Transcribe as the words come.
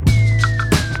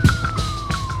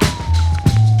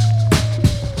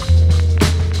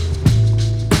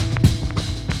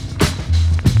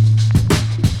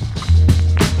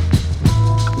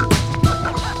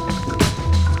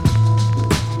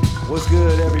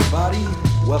everybody.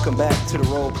 Welcome back to the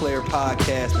Role Player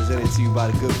Podcast, presented to you by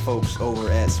the good folks over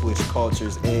at Swish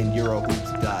Cultures and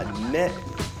Eurohoops.net.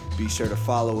 Be sure to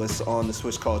follow us on the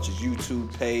Swish Cultures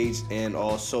YouTube page and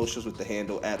all socials with the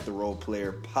handle at the Role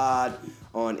Player Pod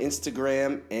on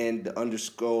Instagram and at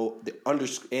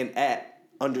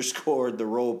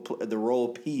the Role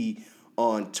P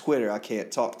on Twitter. I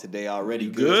can't talk today already,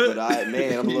 good, but I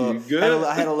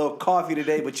had a little coffee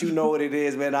today, but you know what it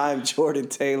is, man. I'm Jordan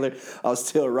Taylor. I'm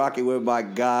still rocking with my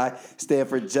guy,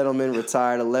 Stanford gentleman,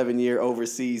 retired 11-year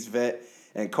overseas vet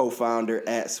and co-founder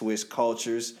at Swiss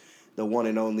Cultures, the one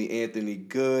and only Anthony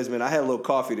Goods. Man, I had a little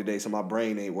coffee today, so my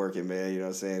brain ain't working, man. You know what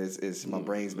I'm saying? It's my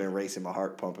brain's been racing, my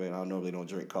heart pumping. I normally don't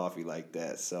drink coffee like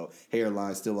that. So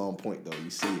hairline's still on point, though. You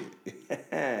see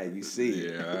it. You see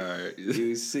it. Yeah, all right.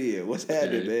 You see it. What's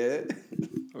happening, man?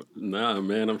 Nah,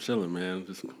 man, I'm chilling, man.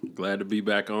 Just glad to be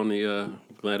back on the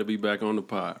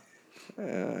pod. All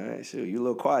right, shoot. You a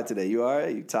little quiet today. You all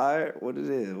right? You tired? What it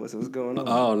is? What's going on?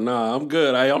 Oh, no, I'm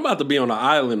good. I'm about to be on the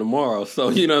island tomorrow, so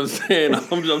you know what I'm saying?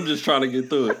 I'm just trying to get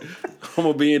through it. I'm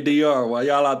going to be in DR while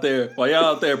y'all out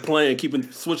there playing,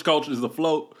 keeping Switch Cultures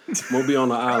afloat. I'm going to be on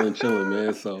the island chilling,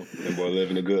 man. So that boy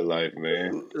living a good life,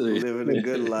 man. Living a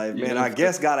good life, man. Our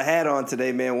guest got a hat on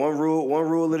today, man. One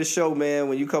rule of the show, man.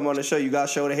 When you come on the show, you got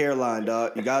to show the hairline,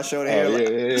 dog. You got to show the hairline.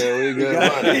 Yeah, we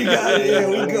good.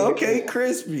 We good. Okay,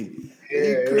 crispy.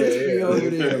 Crispy over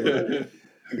there.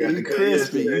 I got the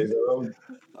crispy. So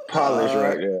polished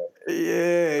right there.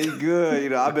 Yeah, you good. You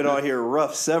know, I've been on here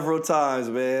rough several times,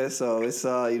 man. So it's you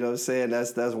know what I'm saying?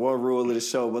 That's one rule of the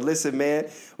show. But listen, man,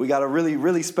 we got a really,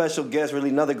 really special guest, really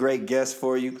another great guest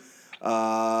for you.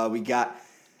 We got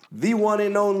the one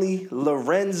and only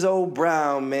Lorenzo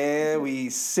Brown, man.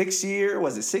 6 year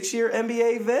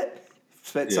NBA vet?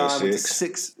 Spent time with the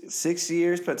 6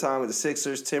 years, spent time with the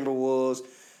Sixers, Timberwolves,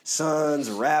 Suns,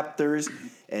 Raptors,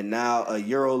 and now a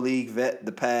EuroLeague vet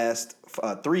the past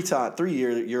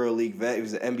 3-year EuroLeague vet. He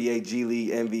was an NBA G League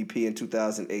MVP in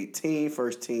 2018,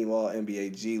 first team All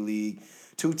NBA G League,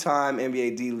 2-time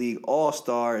NBA D League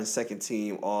All-Star, and second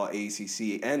team All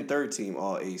ACC and third team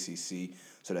All ACC.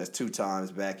 So that's 2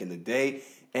 times back in the day.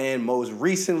 And most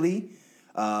recently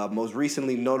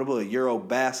notable, a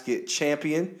EuroBasket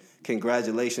champion.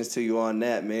 Congratulations to you on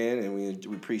that, man, and we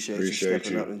appreciate you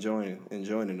stepping up and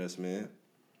joining us, man.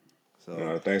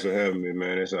 So thanks for having me,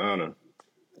 man. It's an honor.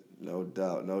 No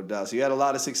doubt. So you had a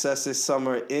lot of success this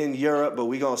summer in Europe, but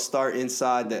we're going to start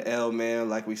inside the L, man.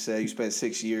 Like we said, you spent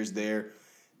 6 years there.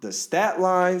 The stat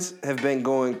lines have been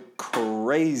going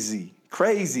crazy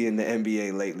in the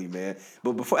NBA lately, man.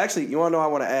 But you want to know what I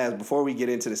want to ask, before we get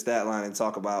into the stat line and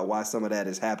talk about why some of that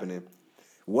is happening,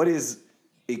 what is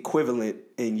equivalent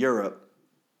in Europe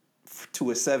to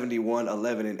a 71,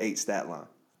 11, and 8 stat line?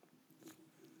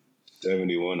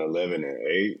 71, 11, and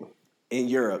 8? In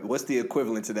Europe, what's the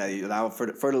equivalent to that? Now, for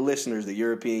the listeners, the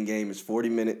European game is 40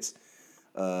 minutes,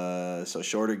 so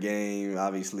shorter game,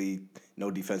 obviously,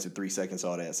 no defensive 3 seconds,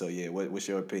 all that. So, yeah, what's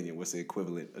your opinion? What's the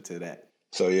equivalent to that?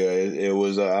 So, yeah, it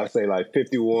was, I'd say, like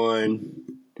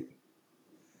 51,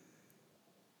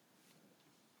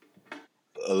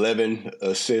 11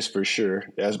 assists for sure.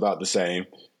 That's about the same.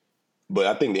 But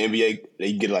I think the NBA,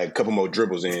 they get like a couple more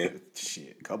dribbles in.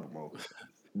 Shit, a couple more.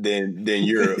 Than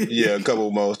Europe. Yeah, a couple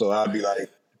more. So I'd be like,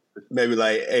 maybe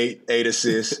like eight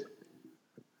assists.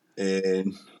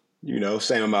 And,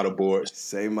 same amount of boards.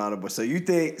 So you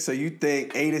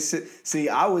think 8 assists. See,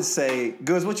 I would say,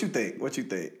 Goods, what you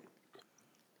think?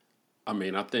 I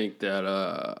mean, I think that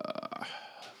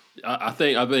I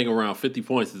think around 50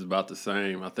 points is about the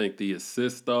same. I think the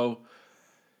assists, though,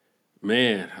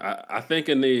 man, I think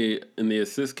in the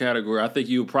assist category, I think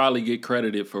you would probably get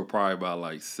credited for probably about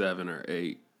like 7 or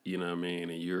 8. You know what I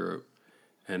mean, in Europe,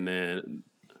 and then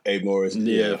 8 more.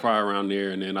 Yeah, probably around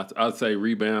there. And then I'd say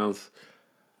rebounds.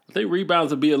 I think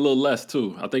rebounds would be a little less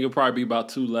too. I think it'd probably be about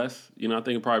 2 less. I think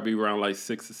it'd probably be around like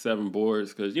 6 or 7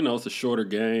 boards because it's a shorter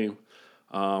game.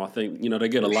 I think they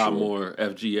get a lot more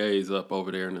FGAs up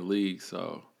over there in the league.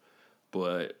 So,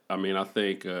 but I mean, I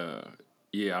think in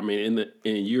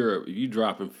Europe, if you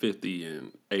dropping 50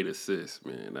 and 8 assists,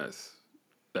 man,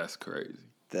 that's crazy.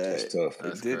 That's tough.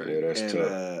 That's crazy. Yeah, that's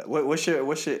tough. What's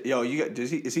your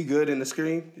is he good in the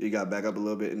screen? You got back up a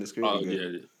little bit in the screen. Oh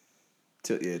yeah.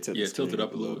 Tilted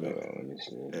up a little bit.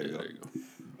 There you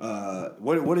go.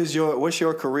 What's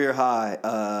your career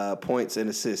high points and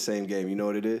assists same game? You know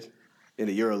what it is in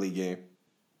the EuroLeague game?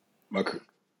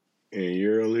 In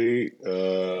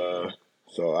EuroLeague,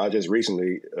 so I just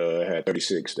recently had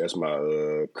 36. That's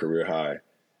my career high,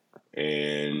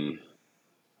 and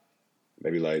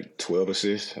maybe like 12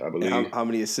 assists, I believe. And how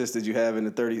many assists did you have in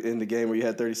the game where you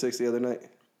had 36 the other night?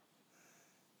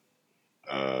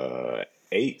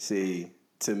 8. See,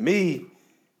 to me,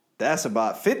 that's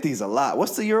about 50's a lot.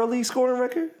 What's the EuroLeague scoring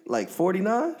record? Like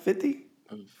 49, 50?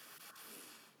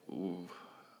 Ooh.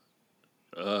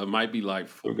 Might be like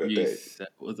Who got that? 47.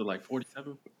 Was it like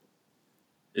 47?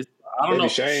 I don't Maybe know.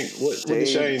 Shane. What did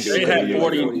Shane do a They couple had years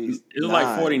 40. ago? It was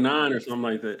like 49 or something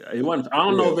like that. It wasn't. I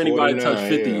don't know Yeah, if anybody 49. touched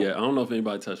 50 Yeah. yet. I don't know if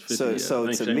anybody touched 50 So yet. I so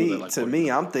think to Shane was at me, like to 49.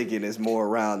 me, I'm thinking it's more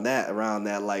around that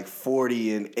like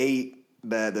 40-8.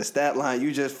 The stat line,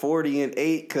 you just 40-8,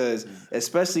 because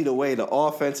especially the way the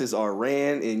offenses are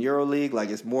ran in EuroLeague, like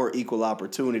it's more equal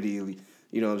opportunity.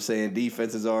 You know what I'm saying?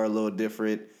 Defenses are a little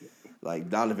different. Like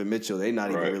Donovan Mitchell, they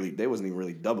wasn't even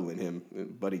really doubling him,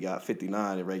 but he got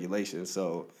 59 in regulation.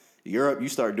 So Europe, you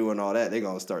start doing all that, they're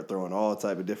gonna start throwing all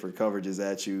type of different coverages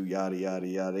at you, yada yada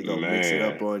yada. They gonna mix it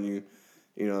up Man. on you.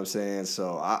 You know what I'm saying?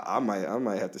 So I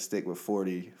might have to stick with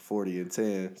 40 and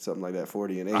 10, something like that,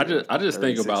 40 and 8. I just or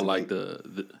think 36 about and like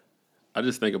 8. I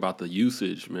just think about the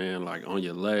usage, man, like on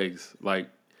your legs, like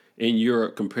in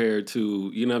Europe compared to,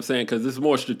 you know what I'm saying? Because it's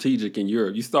more strategic in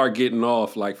Europe. You start getting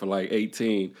off like for like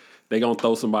 18, they gonna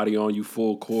throw somebody on you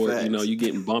full court. You know, Facts. you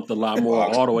getting bumped a lot more,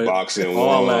 all the way, Boxing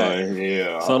all that. one.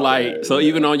 Yeah. So All like, so that.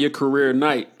 even on your career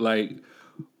night, like,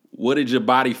 what did your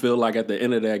body feel like at the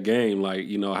end of that game? Like,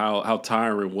 you know, how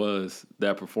tiring was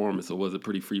that performance, or was it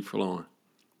pretty free flowing?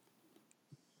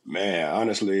 Man,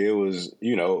 honestly, it was,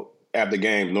 after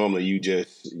games, normally your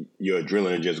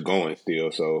adrenaline just going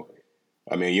still. So,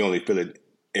 I mean, you only feel it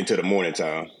into the morning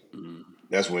time.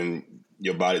 That's when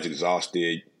your body's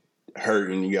exhausted,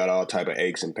 hurting, you got all type of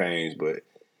aches and pains. But,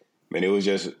 man, it was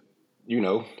just,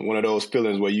 one of those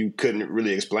feelings where you couldn't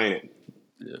really explain it.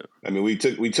 Yeah. I mean, we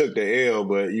took the L,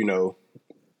 but,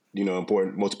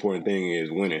 most important thing is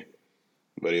winning.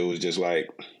 But it was just like,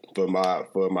 for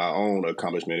my own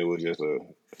accomplishment, it was just a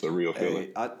real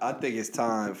feeling. Hey, I think it's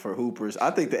time for hoopers. I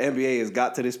think the NBA has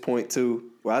got to this point too,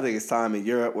 where I think it's time in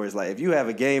Europe where it's like, if you have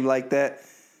a game like that,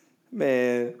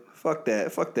 man, fuck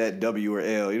that W or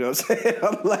L. You know what I'm saying?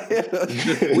 I'm like,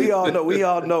 we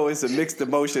all know it's a mixed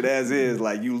emotion as is.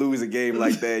 Like, you lose a game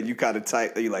like that, you kind of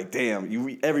tight. You like,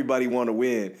 damn, everybody want to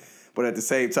win, but at the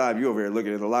same time, you over here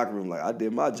looking in the locker room like, I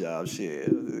did my job, shit.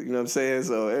 You know what I'm saying?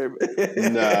 So,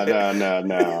 Nah.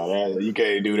 You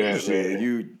can't do that, shit, man.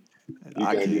 You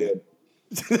I can't do can't.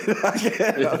 that. I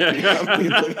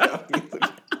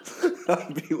can't.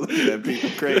 I'll be looking at people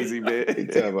crazy, man. You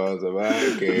tell about something,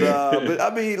 I can't. Nah, but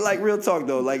I mean, like, real talk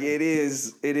though, like it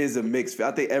is a mixed.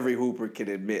 I think every hooper can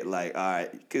admit, like, all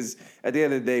right, because at the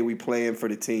end of the day, we playing for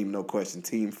the team, no question,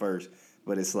 team first.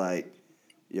 But it's like,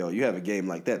 yo, you have a game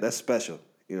like that, that's special.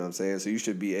 You know what I'm saying? So you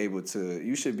should be able to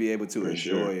For enjoy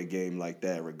sure. a game like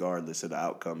that, regardless of the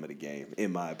outcome of the game,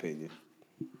 in my opinion.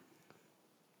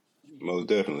 Most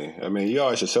definitely. I mean, you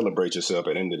always should celebrate yourself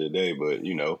at the end of the day, but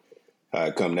how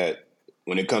it come that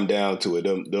when it come down to it,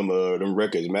 them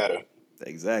records matter.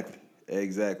 Exactly.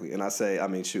 And I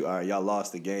mean, shoot, all right, y'all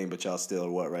lost the game, but y'all still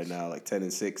what right now, like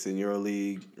 10-6 in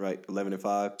EuroLeague, right?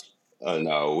 11-5,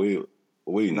 No,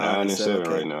 we 9-7. 9-7 Okay,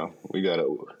 right now. We got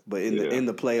but yeah. in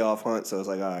the playoff hunt, so it's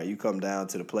like, all right, you come down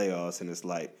to the playoffs, and it's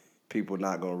like people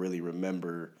not gonna really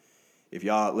remember. If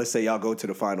y'all, let's say y'all go to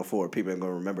the Final Four, people ain't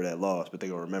gonna remember that loss, but they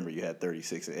gonna remember you had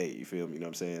 36-8. You feel me? You know what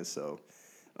I'm saying? So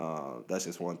that's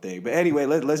just one thing. But anyway,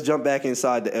 let's jump back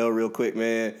inside the L real quick,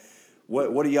 man.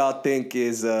 What do y'all think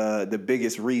is the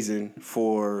biggest reason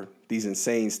for these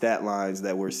insane stat lines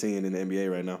that we're seeing in the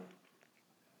NBA right now?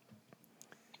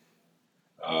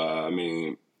 I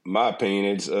mean, my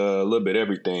opinion, it's a little bit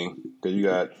everything because you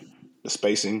got the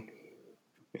spacing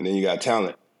and then you got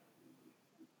talent.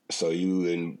 So you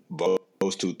in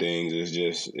those two things is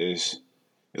just it's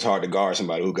hard to guard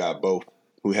somebody who got both,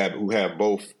 who have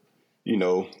both,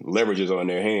 leverages on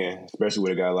their hand, especially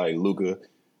with a guy like Luka,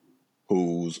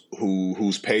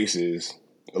 whose pace is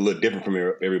a little different from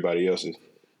everybody else's.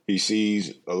 He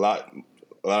sees a lot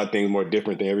of things more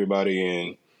different than everybody,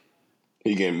 and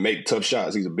he can make tough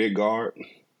shots. He's a big guard,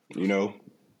 you know,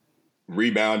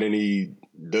 rebounding. He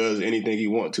does anything he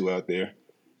wants to out there.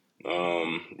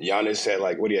 Giannis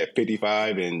had what he had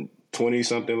 55 and 20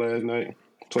 something last night,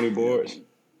 20 boards.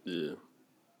 Yeah.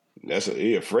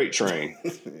 He a freight train.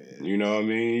 You know what I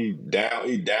mean?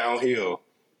 He downhill,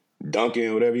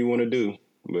 dunking, whatever you want to do.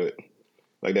 But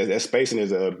that spacing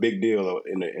is a big deal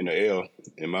in the L,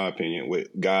 in my opinion, with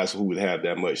guys who would have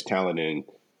that much talent and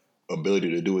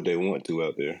ability to do what they want to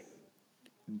out there.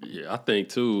 Yeah, I think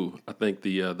too. I think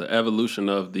the evolution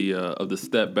of the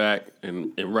step back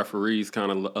and referees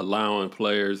kind of allowing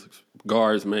players,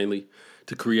 guards mainly,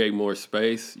 to create more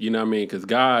space. You know what I mean? Because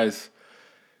guys,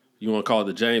 you want to call it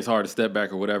the James Harden step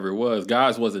back or whatever it was,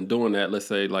 guys wasn't doing that, let's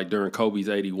say, like during Kobe's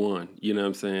 81. You know what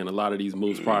I'm saying? A lot of these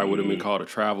moves probably would have been called a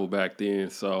travel back then.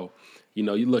 So, you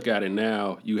know, you look at it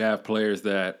now, you have players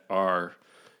that are,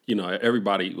 you know,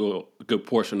 everybody, well, a good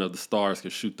portion of the stars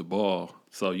can shoot the ball.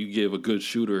 So you give a good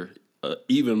shooter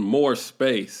even more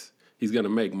space, he's going to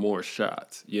make more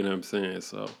shots. You know what I'm saying?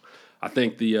 So I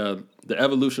think the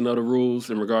evolution of the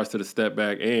rules in regards to the step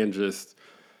back and just,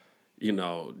 you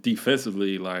know,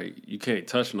 defensively, like, you can't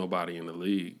touch nobody in the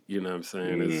league. You know what I'm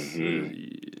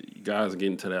saying? Guys are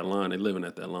getting to that line. They're living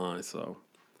at that line, so.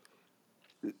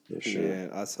 For sure.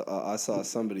 Man, I saw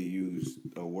somebody use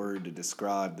a word to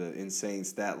describe the insane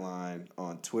stat line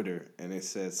on Twitter, and it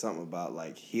said something about,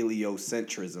 like,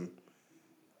 heliocentrism.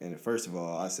 And first of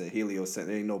all, I said heliocentrism.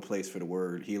 There ain't no place for the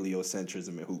word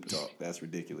heliocentrism in hoop talk. That's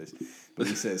ridiculous. But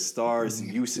he says stars'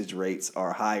 usage rates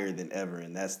are higher than ever,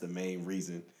 and that's the main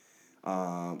reason.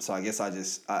 So I guess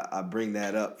I bring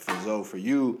that up for Zoe. For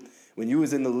you, when you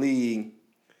was in the league,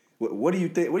 what do you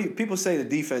think? People say the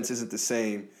defense isn't the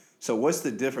same. So what's the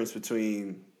difference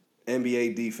between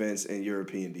NBA defense and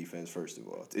European defense? First of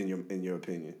all, in your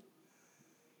opinion.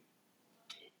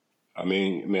 I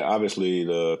mean, obviously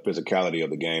the physicality of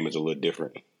the game is a little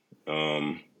different.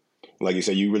 Like you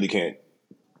said, you really can't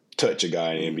touch a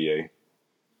guy in the NBA.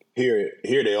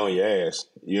 Here they on your ass.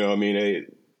 You know what I mean? They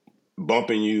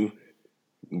bumping you,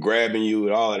 grabbing you,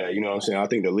 and all of that. You know what I'm saying? I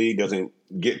think the league doesn't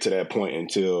get to that point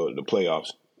until the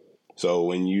playoffs. So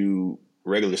when you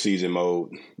regular season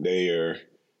mode, they are,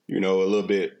 you know, a little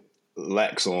bit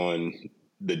lax on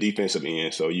the defensive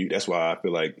end. So that's why I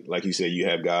feel like you said, you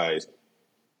have guys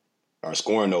are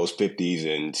scoring those 50s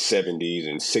and 70s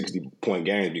and 60-point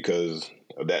games because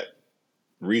of that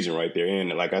reason right there. And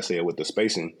like I said, with the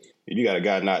spacing, if you got a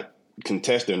guy not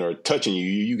contesting or touching you,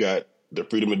 you got the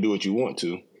freedom to do what you want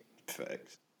to.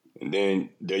 Facts. And then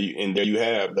there you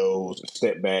have those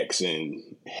step backs and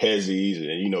hezzies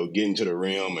and, you know, getting to the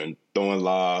rim and throwing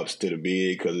lobs to the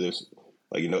big because it's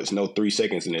like, you know, it's no 3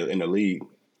 seconds in the league.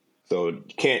 So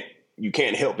you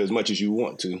can't help as much as you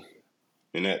want to.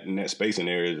 And that spacing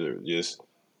area is just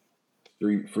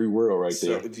free world right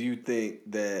there. So do you think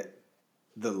that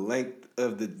the length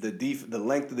of the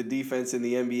length of the defense in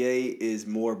the NBA is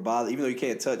more even though you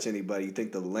can't touch anybody, you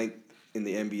think the length in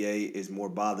the NBA is more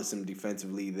bothersome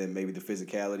defensively than maybe the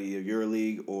physicality of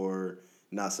EuroLeague, or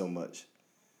not so much?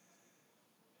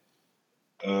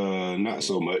 Not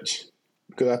so much,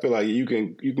 because I feel like you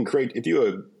can create, if you're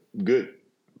a good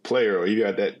player or you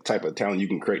got that type of talent, you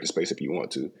can create the space if you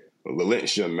want to. The length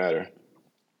shouldn't matter.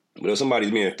 But if somebody's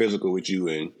being physical with you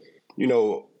and, you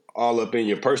know, all up in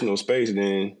your personal space,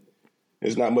 then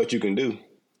there's not much you can do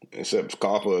except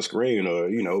call for a screen or,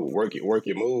 you know, work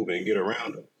your move and get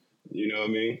around them. You know what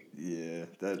I mean? Yeah,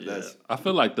 that's. I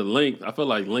feel like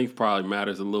length probably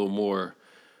matters a little more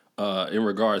in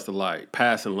regards to, like,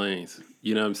 passing lanes.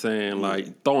 You know what I'm saying?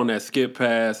 Like throwing that skip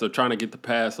pass or trying to get the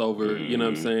pass over. You know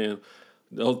what I'm saying?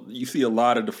 You see a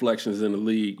lot of deflections in the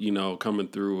league, you know, coming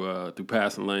through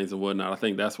passing lanes and whatnot. I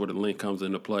think that's where the length comes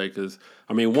into play. Because,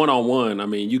 I mean, one-on-one, I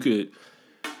mean, you could,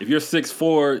 if you're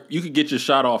 6'4", you could get your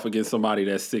shot off against somebody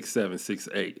that's 6'7",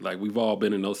 6'8". Like, we've all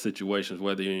been in those situations,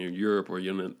 whether you're in Europe or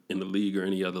you're in the league or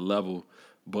any other level.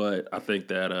 But I think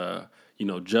that, you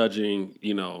know, judging,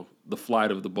 you know, the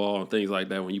flight of the ball and things like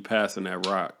that, when you passing that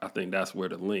rock, I think that's where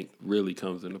the length really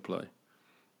comes into play.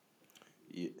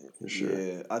 Yeah, for sure.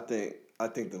 Yeah, I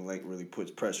think the length really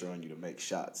puts pressure on you to make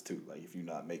shots too. Like, if you're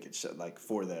not making shots, like,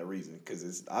 for that reason,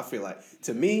 because I feel like,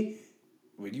 to me,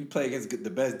 when you play against the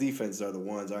best defense are the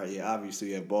ones, obviously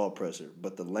you have ball pressure,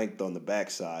 but the length on the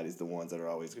backside is the ones that are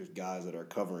always guys that are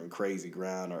covering crazy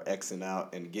ground or Xing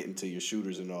out and getting to your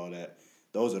shooters and all that.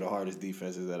 Those are the hardest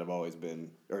defenses that have always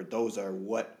been, or those are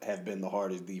what have been the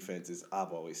hardest defenses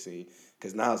I've always seen.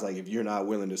 Because now it's like, if you're not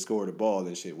willing to score the ball,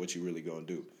 then shit, what you really gonna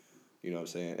do? You know what I'm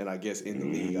saying? And I guess in the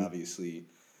league, obviously.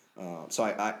 So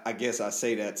I guess I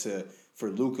say that for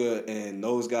Luka and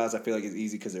those guys, I feel like it's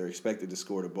easy because they're expected to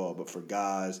score the ball. But for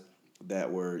guys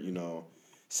that were, you know,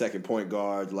 second point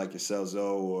guards like yourself,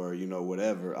 Zoe, or, you know,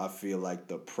 whatever, I feel like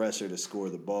the pressure to score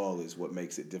the ball is what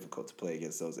makes it difficult to play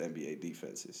against those NBA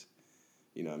defenses.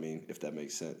 You know what I mean? If that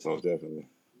makes sense. Most definitely.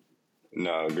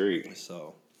 No, agreed.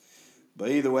 So, but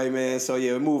either way, man. So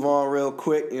yeah, we move on real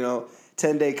quick. You know,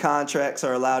 10-day contracts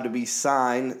are allowed to be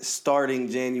signed starting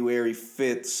January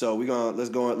 5th. So let's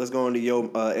go into your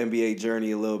NBA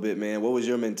journey a little bit, man. What was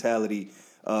your mentality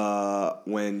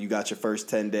when you got your first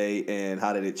 10-day, and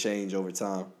how did it change over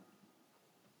time?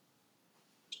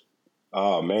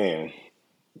 Oh man,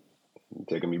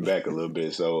 taking me back a little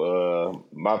bit. So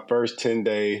my first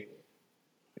 10-day,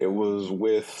 It was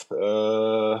with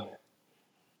I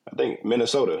think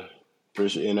Minnesota.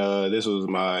 And this was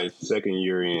my second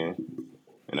year in,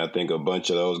 and I think a bunch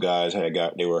of those guys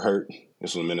they were hurt.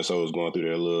 This was Minnesota was going through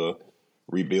their little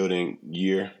rebuilding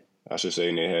year, I should say,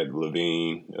 and they had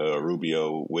Levine,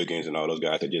 Rubio, Wiggins, and all those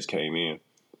guys that just came in.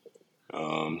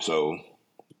 So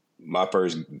my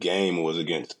first game was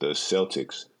against the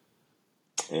Celtics,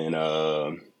 and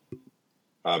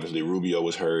obviously Rubio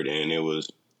was hurt, and it was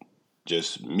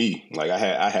just me. Like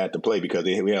I had to play because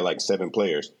we had like 7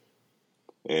 players,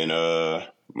 and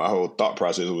my whole thought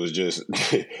process was just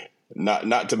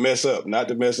not to mess up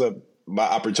my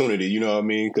opportunity. You know what I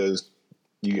mean? Because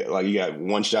you got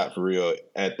one shot for real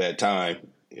at that time.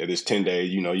 If it's 10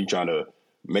 days, you know, you trying to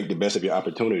make the best of your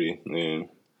opportunity, and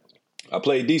I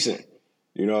played decent.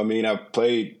 You know what I mean?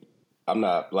 I'm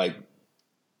not like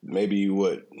maybe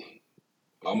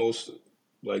almost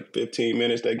like 15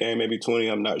 minutes that game, maybe 20.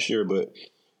 I'm not sure, but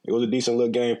it was a decent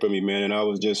little game for me, man. And I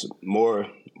was just more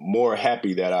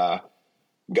happy that I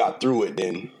got through it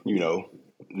than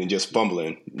just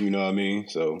fumbling. You know what I mean?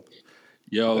 So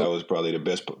that was probably the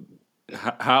best.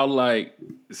 How I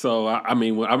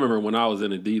mean, I remember when I was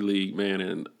in the D League, man,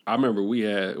 and I remember we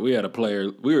had a player.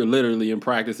 We were literally in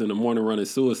practice in the morning running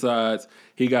suicides.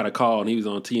 He got a call and he was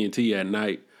on TNT at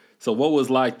night. So what was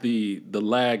like the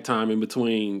lag time in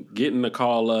between getting the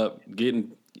call up,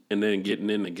 and then getting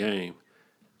in the game?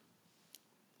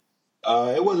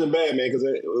 It wasn't bad, man, because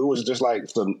it was just like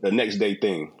the next day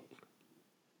thing.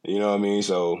 You know what I mean?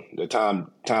 So the time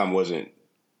wasn't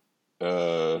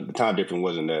the time difference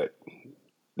wasn't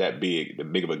that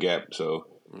big of a gap. So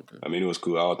okay. I mean, it was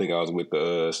cool. I think I was with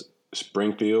the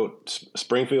Springfield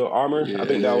Armor. Yeah, I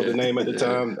think that was the name at the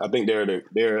time. I think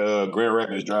they're Grand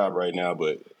Rapids Drive right now,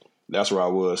 but that's where I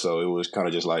was. So it was kind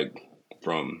of just like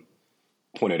from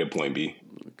point A to point B.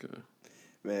 Okay.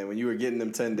 Man, when you were getting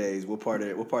them 10 days, what part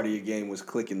of your game was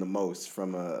clicking the most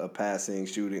from a passing,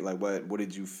 shooting? Like what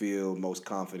did you feel most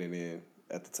confident in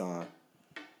at the time?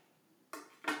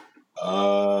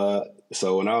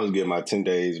 So when I was getting my 10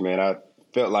 days, man, I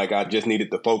felt like I just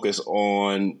needed to focus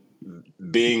on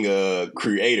being a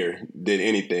creator than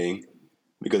anything,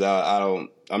 because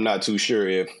I'm not too sure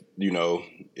if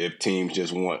teams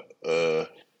just want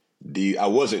I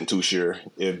wasn't too sure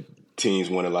if teams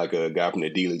wanted like a guy from the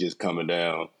D League just coming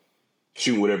down,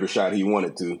 shooting whatever shot he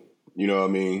wanted to. You know what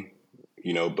I mean?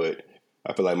 But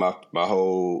I feel like my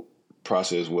whole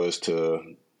process was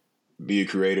to be a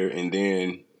creator, and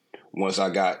then once I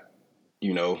got,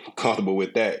 comfortable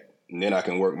with that, then I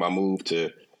can work my move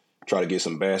to try to get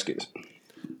some baskets.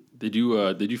 Did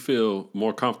you feel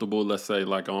more comfortable, let's say,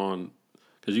 like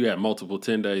because you had multiple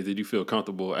 10 days, did you feel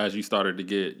comfortable as you started to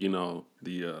get,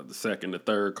 the second, the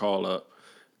third call up?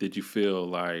 Did you feel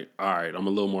like, all right, I'm a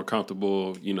little more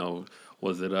comfortable?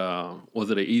 Was it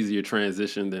an easier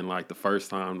transition than like the first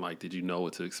time? Like, did you know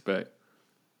what to expect?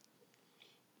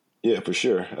 Yeah, for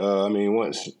sure. I mean,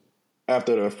 once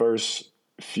after the first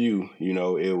few,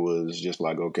 it was just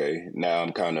like, okay, now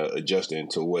I'm kind of adjusting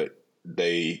to what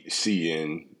they see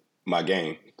in my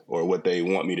game or what they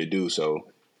want me to do. So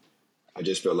I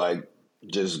just felt like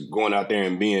just going out there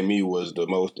and being me was the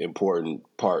most important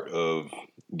part of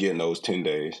getting those 10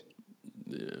 days.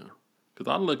 Yeah.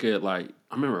 Because I look at, I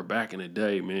remember back in the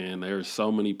day, man, there were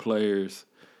so many players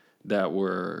that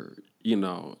were,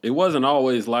 it wasn't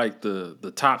always like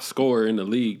the top scorer in the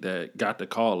league that got the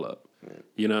call up.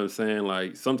 You know what I'm saying?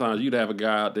 Like, sometimes you'd have a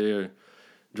guy out there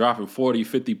dropping 40,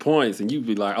 50 points, and you'd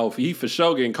be like, oh, he for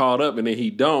sure getting called up, and then he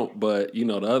don't. But,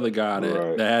 the other guy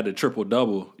that had the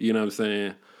triple-double, you know what I'm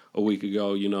saying, a week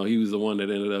ago, he was the one that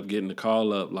ended up getting the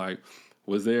call up. Like,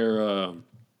 was there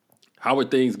how were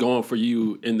things going for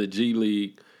you in the G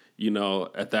League,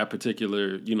 at that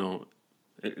particular,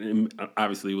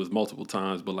 obviously it was multiple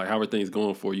times, but, like, how were things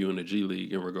going for you in the G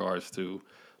League in regards to,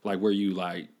 like, were you,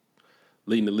 like,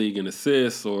 leading the league in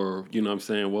assists, or what I'm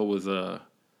saying, what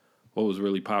was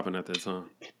really popping at that time?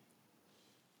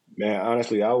 Man,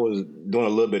 honestly, I was doing a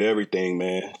little bit of everything,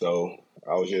 man. So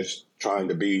I was just trying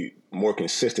to be more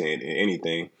consistent in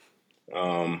anything.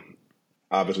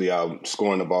 Obviously, I'm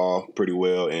scoring the ball pretty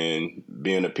well, and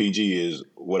being a PG is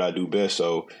what I do best.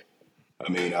 So,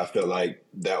 I mean, I felt like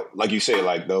that, like you said,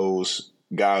 like those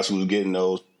guys who was getting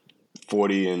those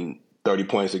 40 and 30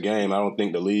 points a game, I don't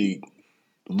think the league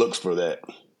looks for that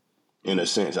in a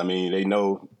sense. I mean, they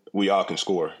know we all can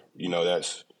score.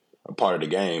 That's a part of the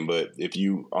game. But if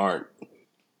you aren't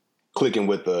clicking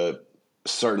with a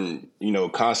certain,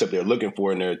 concept they're looking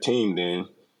for in their team, then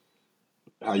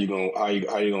how you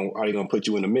gonna put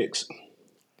you in the mix?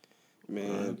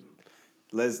 Man,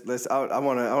 I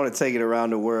wanna take it around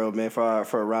the world, man. For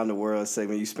around the world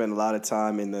segment, you spend a lot of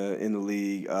time in the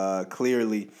league,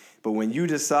 clearly. But when you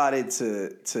decided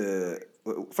to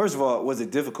first of all, was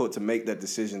it difficult to make that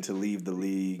decision to leave the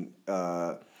league?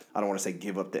 I don't want to say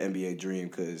give up the NBA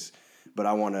dream, but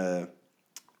I want to.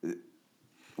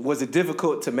 Was it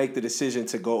difficult to make the decision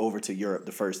to go over to Europe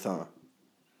the first time?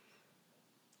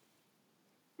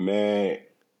 Man,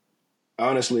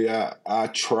 honestly, I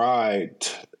tried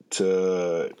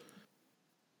to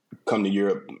come to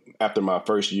Europe after my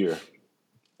first year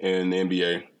in the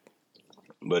NBA,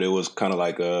 but it was kind of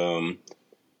like I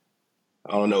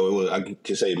don't know, it was I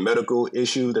could say medical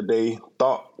issue that they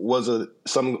thought was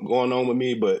something going on with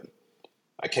me, but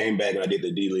I came back and I did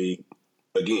the D League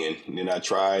again, and then I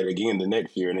tried again the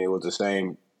next year, and it was the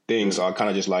same thing. So I kind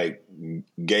of just like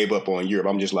gave up on Europe.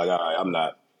 I'm just like, all right, I'm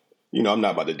not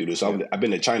about to do this. I've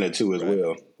been to China too as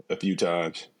well a few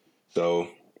times, so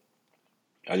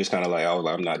I just kind of like I was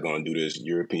like, I'm not going to do this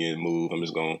European move. I'm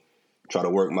just going to try to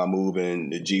work my move in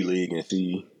the G League and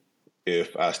see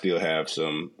if I still have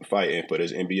some fighting for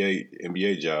this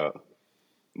NBA job.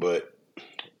 But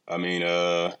I mean,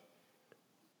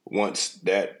 once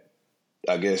that,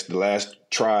 I guess the last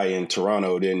try in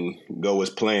Toronto didn't go as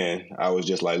planned, I was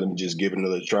just like, let me just give it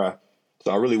another try.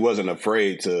 So I really wasn't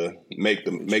afraid to make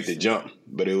the jump,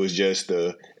 but it was just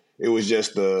I guess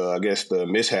the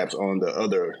mishaps on the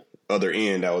other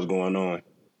end that was going on.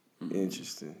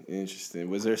 Interesting.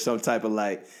 Was there some type of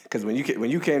because when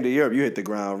you came to Europe, you hit the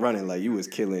ground running, like you was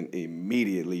killing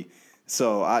immediately.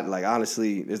 So I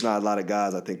honestly, there's not a lot of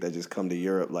guys I think that just come to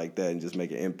Europe like that and just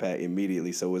make an impact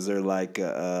immediately. So was there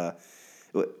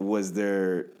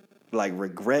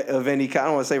regret of any kind? I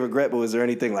don't want to say regret, but was there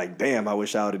anything like, damn, I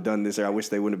wish I would have done this, or I wish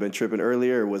they wouldn't have been tripping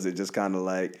earlier, or was it just kind of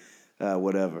like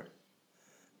whatever?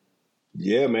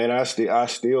 Yeah, man, I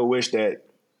still wish that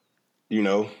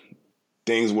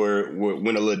things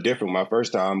went a little different my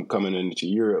first time coming into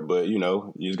Europe, but you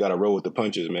just got to roll with the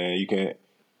punches, man. You can't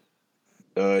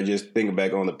just think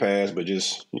back on the past, but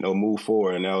just move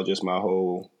forward. And that was just my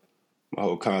whole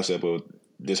concept of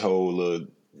this whole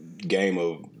game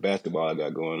of basketball I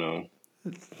got going on.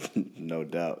 No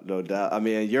doubt. I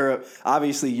mean,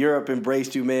 Europe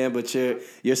embraced you, man. But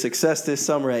your success this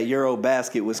summer at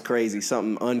EuroBasket was crazy,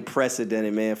 something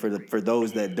unprecedented, man. For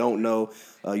those that don't know,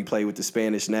 you played with the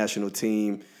Spanish national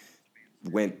team,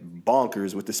 went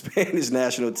bonkers with the Spanish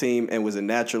national team, and was a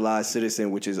naturalized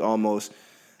citizen, which is almost.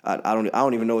 I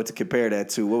don't even know what to compare that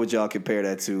to. What would y'all compare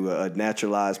that to? A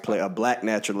black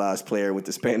naturalized player with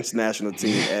the Spanish national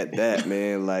team at that,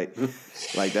 man. Like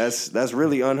that's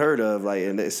really unheard of. Like,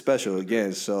 and it's special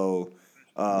again. So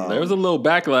there was a little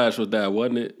backlash with that,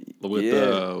 wasn't it? With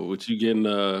you getting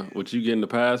the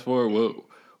passport.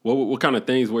 What kind of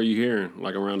things were you hearing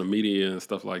like around the media and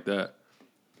stuff like that?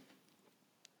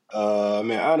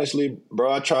 Man, honestly,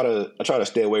 bro, I try to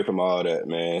stay away from all that,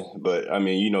 man. But I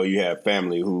mean, you have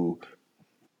family who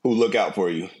look out for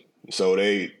you, so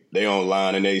they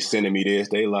online and they sending me this.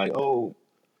 They like, oh,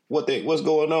 what's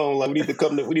going on? Like, we need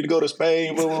to go to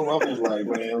Spain. I'm just like,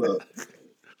 man, look,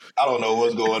 I don't know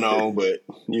what's going on, but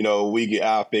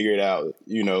I'll figure it out.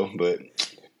 But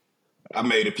I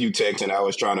made a few texts and I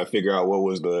was trying to figure out what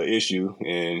was the issue,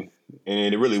 and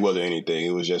it really wasn't anything.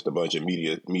 It was just a bunch of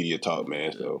media talk,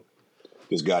 man. So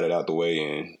just got it out the way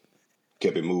and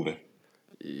kept it moving.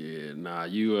 Yeah, nah,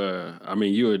 you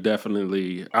are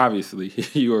definitely, obviously,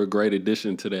 you were a great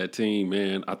addition to that team,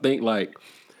 man. I think I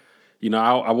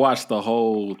watched the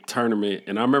whole tournament,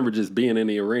 and I remember just being in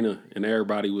the arena, and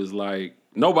everybody was like,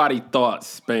 nobody thought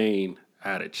Spain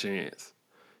had a chance.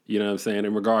 You know what I'm saying?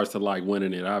 In regards to like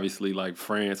winning it, obviously, like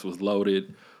France was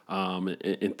loaded,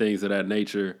 and things of that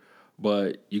nature.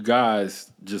 But you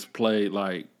guys just played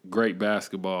like great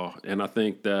basketball, and I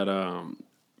think that,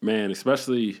 man,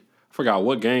 especially I forgot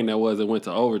what game that was. It went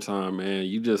to overtime, man.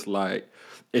 You just like,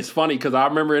 it's funny because I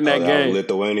remember in that That game, was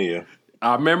Lithuania.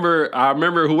 I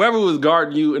remember whoever was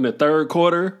guarding you in the third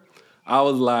quarter. I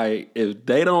was like, if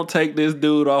they don't take this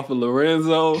dude off of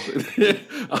Lorenzo,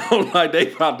 I'm like,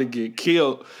 they about to get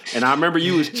killed. And I remember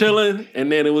you was chilling,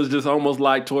 and then it was just almost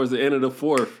like towards the end of the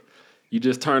fourth, you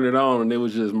just turned it on, and it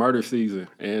was just murder season.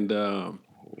 And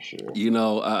Sure.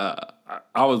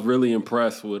 I was really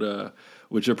impressed with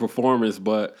your performance.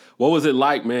 But what was it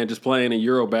like, man, just playing in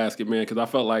EuroBasket, man? Because I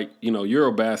felt like,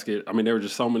 EuroBasket, I mean, there were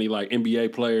just so many like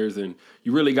NBA players, and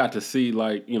you really got to see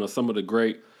like, some of the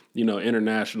great,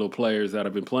 international players that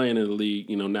have been playing in the league,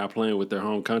 now playing with their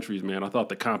home countries, man. I thought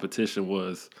the competition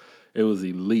was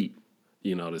elite,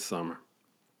 this summer.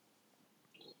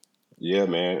 Yeah,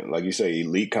 man. Like you say,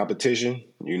 elite competition.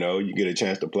 You get a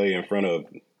chance to play in front of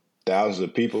thousands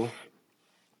of people.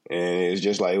 and it's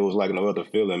just like it was like no other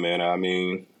feeling, man. I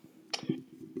mean,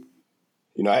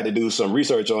 I had to do some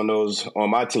research on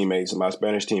my teammates, my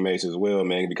Spanish teammates as well,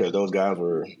 man, because those guys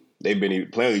they've been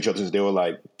playing with each other since they were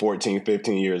like 14,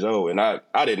 15 years old. And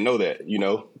I didn't know that,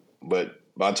 but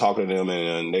by talking to them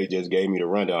and they just gave me the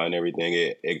rundown and everything,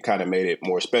 it kind of made it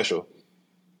more special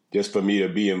just for me to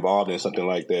be involved in something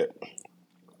like that.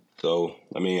 So,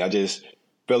 I mean, I just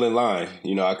fell in line.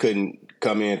 I couldn't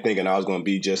come in thinking I was going to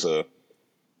be just a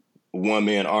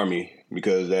one-man army,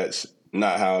 because that's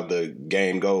not how the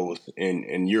game goes in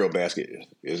Eurobasket.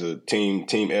 It's a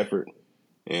team effort,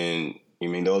 and I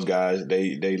mean those guys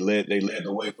they led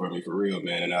the way for me for real,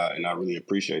 man, and I really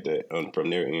appreciate that from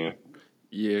their end.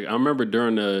 Yeah, I remember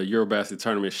during the Eurobasket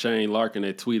tournament, Shane Larkin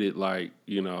had tweeted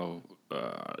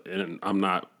and I'm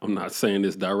not saying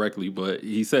this directly, but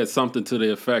he said something to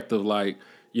the effect of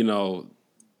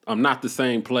I'm not the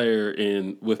same player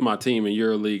with my team in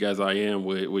EuroLeague as I am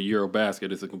with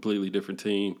Eurobasket. It's a completely different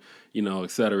team,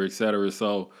 et cetera, et cetera.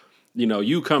 So,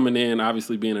 you coming in,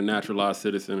 obviously being a naturalized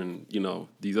citizen, and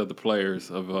these other players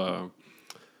have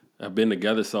been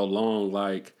together so long.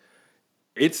 Like,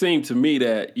 it seemed to me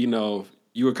that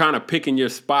you were kind of picking your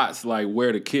spots, like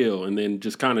where to kill, and then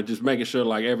just kind of just making sure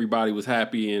like everybody was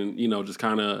happy and just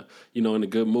kind of in a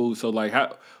good mood. So like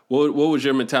what was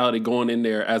your mentality going in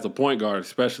there as a point guard,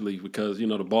 especially because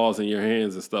the ball's in your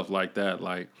hands and stuff like that?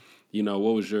 Like what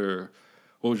was your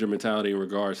mentality in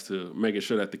regards to making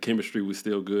sure that the chemistry was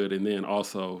still good, and then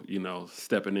also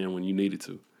stepping in when you needed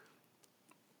to?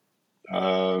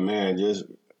 Man, just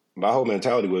my whole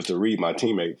mentality was to read my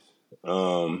teammates.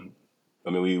 I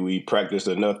mean, we practiced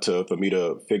enough for me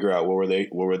to figure out what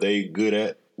were they good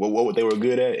at, what they were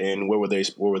good at, and what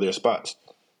were their spots.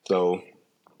 So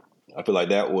I feel like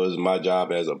that was my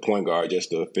job as a point guard,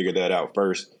 just to figure that out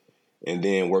first, and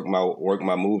then work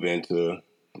my move into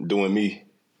doing me.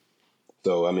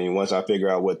 So I mean, once I figure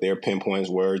out what their pinpoints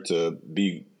were to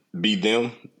be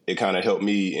them, it kind of helped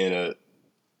me in a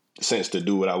sense to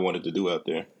do what I wanted to do out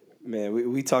there. Man,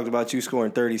 we talked about you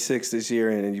scoring 36 this year,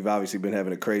 and you've obviously been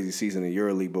having a crazy season in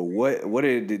EuroLeague. But what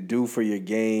did it do for your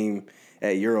game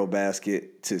at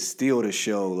EuroBasket to steal the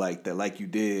show like that, like you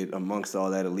did amongst all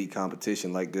that elite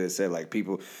competition? Like Good said, like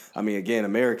people, I mean, again,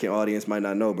 American audience might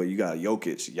not know, but you got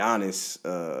Jokic, Giannis,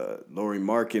 Lauri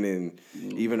Markkanen,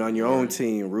 and even on your own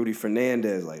team, Rudy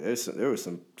Fernandez. Like there was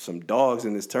some dogs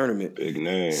in this tournament. Big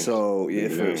names. So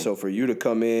yeah, so for you to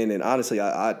come in, and honestly,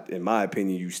 I in my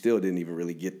opinion, you still didn't even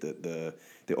really get the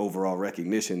overall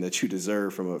recognition that you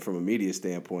deserve from a media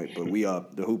standpoint. But we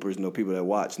the Hoopers know, people that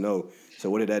watch know. So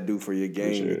what did that do for your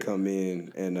game to come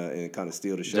in and kind of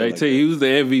steal the show? JT, like that? He was the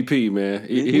MVP, man.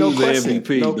 He no was question. the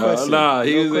MVP. No question. Nah,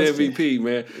 he no was question. the MVP,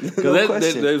 man.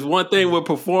 Because there's one thing with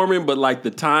performing, but like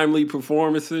the timely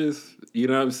performances, you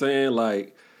know what I'm saying?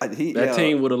 Like that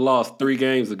team would have lost 3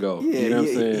 games ago. Yeah, you know what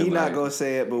I'm saying? He's not gonna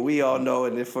say it, but we all know,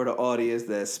 and then for the audience,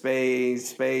 that Spain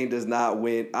does not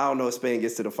win. I don't know if Spain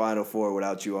gets to the Final Four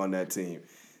without you on that team.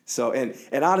 So and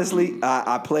honestly,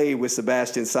 I played with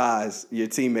Sebastian Size, your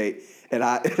teammate, and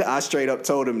I straight up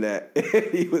told him that.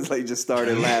 He was like, just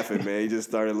started laughing, man. He just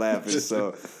started laughing.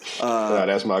 So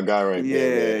that's my guy right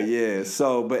there. Yeah.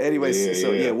 So, but anyways,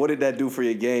 what did that do for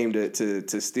your game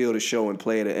to steal the show and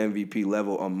play at an MVP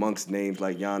level amongst names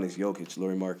like Giannis, Jokic,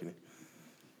 Lauri Markkanen,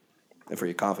 and for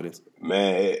your confidence?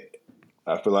 Man,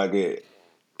 I feel like it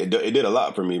did a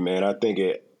lot for me, man. I think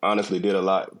it honestly did a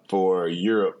lot for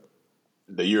Europe,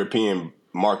 the European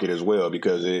market as well,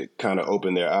 because it kind of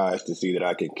opened their eyes to see that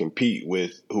I can compete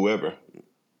with whoever,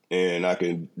 and I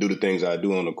can do the things I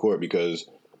do on the court. Because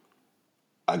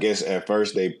I guess at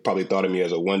first they probably thought of me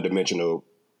as a one-dimensional,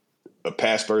 a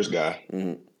pass-first guy,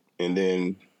 and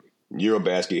then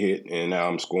EuroBasket hit, and now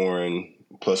I'm scoring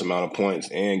plus amount of points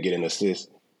and getting assists,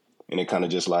 and it kind of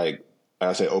just like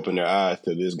I said, opened their eyes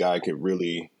to this guy could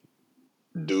really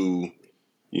do,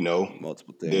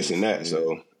 multiple things, this and that. Yeah.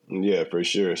 So yeah, for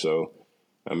sure. So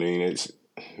I mean,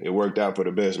 it worked out for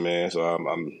the best, man. So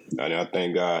I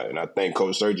thank God, and I thank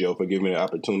Coach Sergio for giving me the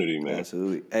opportunity, man.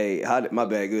 Absolutely. Hey, my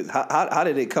bad, good. How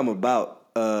did it come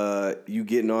about? You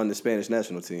getting on the Spanish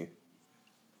national team?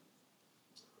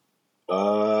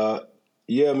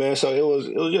 Yeah, man. So it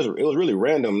was really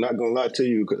random. Not gonna lie to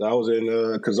you, because I was in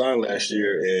Kazan last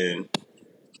year, and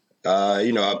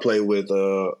I played with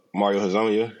Mario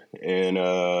Hazonia, and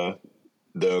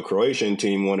the Croatian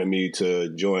team wanted me to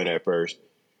join at first.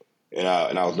 And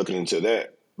I was looking into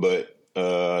that, but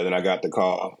then I got the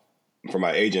call from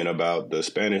my agent about the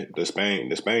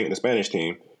Spanish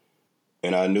team,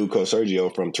 and I knew Coach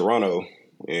Sergio from Toronto,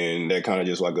 and that kind of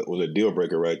just like was a deal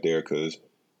breaker right there, because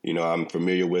I'm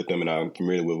familiar with him and I'm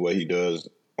familiar with what he does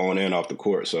on and off the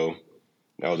court. So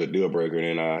that was a deal breaker.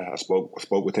 And then I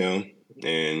spoke with him,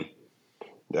 and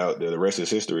the rest is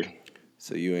history.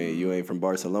 So you ain't from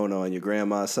Barcelona on your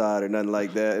grandma's side or nothing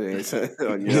like that.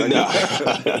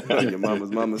 On your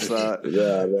mama's side.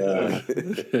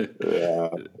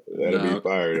 That'd be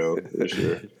fire though, for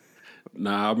sure.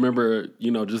 Nah, I remember,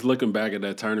 just looking back at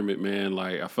that tournament, man,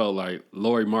 like I felt like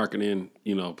Lauri Markkanen,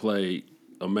 played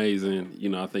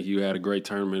amazing. I think you had a great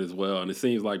tournament as well. And it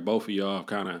seems like both of y'all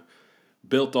kind of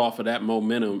built off of that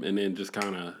momentum and then just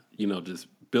kind of, just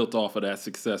built off of that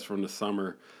success from the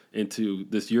summer into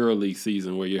this EuroLeague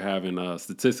season where you're having,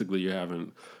 statistically, you're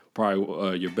having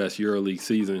probably your best EuroLeague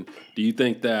season. Do you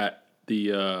think that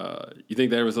you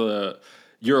think there was a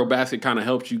Eurobasket kind of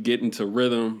helped you get into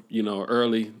rhythm,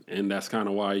 early, and that's kind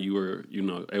of why you were,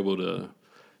 able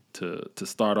to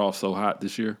start off so hot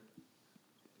this year?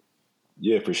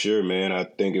 Yeah, for sure, man. I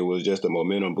think it was just a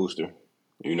momentum booster,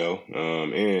 and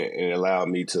it allowed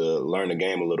me to learn the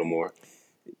game a little more.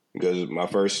 Because my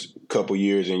first couple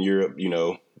years in Europe,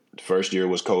 the first year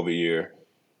was COVID year.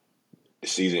 The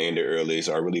season ended early,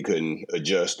 so I really couldn't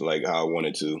adjust like how I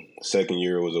wanted to. Second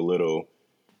year was a little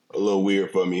weird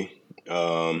for me.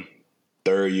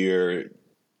 Third year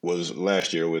was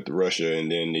last year with Russia, and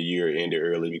then the year ended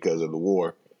early because of the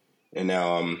war. And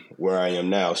now I'm where I am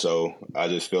now, so I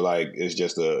just feel like it's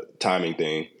just a timing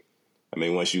thing. I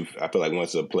mean, I feel like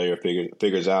once a player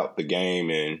figures out the game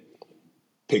and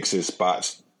picks his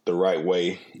spots the right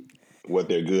way, what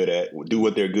they're good at, do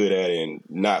what they're good at, and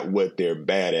not what they're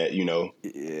bad at,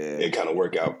 it kind of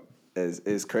work out.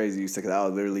 It's crazy because I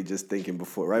was literally just thinking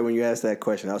before, right when you asked that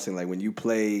question, I was saying like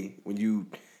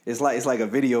it's like a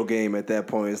video game at that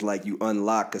point. It's like you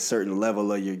unlock a certain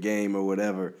level of your game or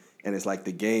whatever, and it's like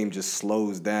the game just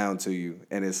slows down to you.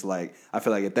 And it's like I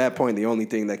feel like at that point the only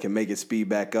thing that can make it speed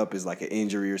back up is like an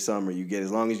injury or something. Or you get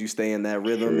as long as you stay in that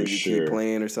rhythm and you keep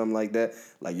playing or something like that,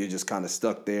 like you're just kind of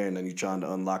stuck there, and then you're trying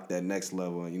to unlock that next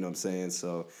level. You know what I'm saying?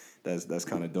 So that's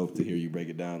kind of dope to hear you break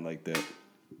it down like that.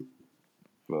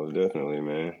 Most definitely,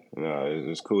 man. No,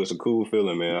 it's cool. It's a cool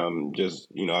feeling, man. I'm just,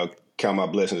 I count my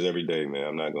blessings every day, man.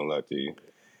 I'm not gonna lie to you.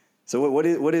 So what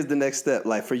is the next step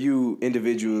like for you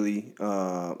individually?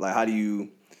 Like how do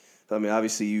you? I mean,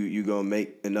 obviously you gonna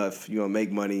make enough. You are gonna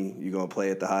make money. You are gonna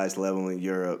play at the highest level in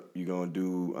Europe. You are gonna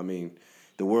do. I mean,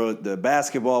 the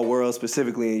basketball world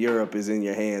specifically in Europe is in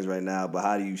your hands right now. But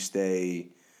how do you stay?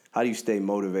 How do you stay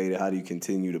motivated? How do you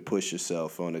continue to push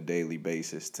yourself on a daily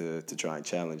basis to try and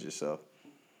challenge yourself?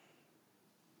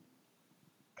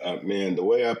 Man, the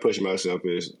way I push myself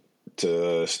is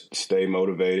to stay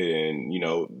motivated and,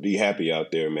 be happy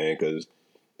out there, man, because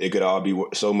it could all be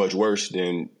so much worse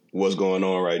than what's going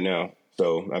on right now.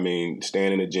 So, I mean,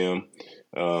 staying in the gym,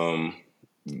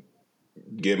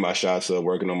 getting my shots up,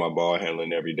 working on my ball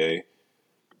handling every day,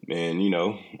 and,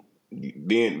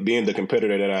 being the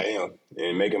competitor that I am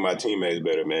and making my teammates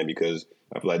better, man, because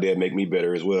I feel like they'd make me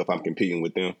better as well if I'm competing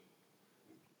with them.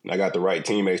 I got the right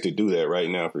teammates to do that right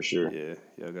now for sure. Yeah,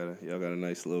 y'all got a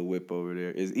nice little whip over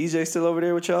there. Is EJ still over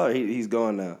there with y'all? Or he's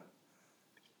gone now.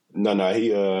 No,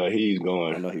 he's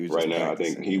gone. I know he was right now. I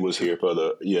think he was here for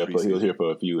he was here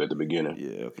for a few at the beginning.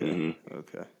 Yeah, okay,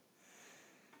 okay.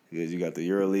 Because you got the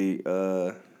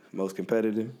EuroLeague most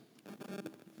competitive.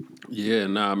 Yeah,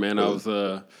 nah, man. I was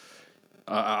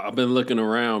I've been looking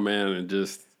around, man, and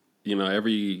just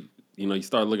you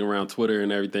start looking around Twitter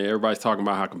and everything. Everybody's talking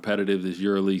about how competitive this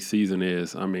EuroLeague season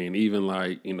is. I mean, even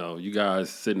like, you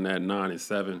guys sitting at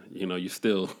 9-7, you're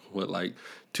still like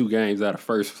 2 games out of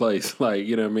first place. Like,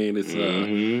 you know what I mean? It's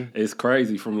it's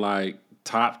crazy from like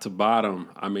top to bottom.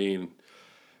 I mean,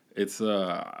 it's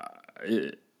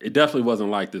it definitely wasn't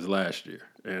like this last year.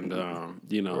 And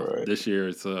right. This year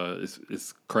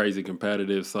it's crazy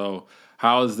competitive. So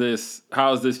how is this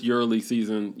EuroLeague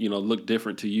season look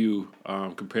different to you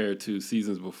compared to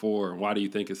seasons before? And why do you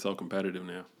think it's so competitive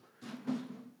now?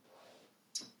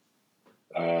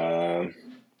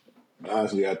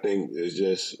 Honestly, I think there's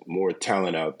just more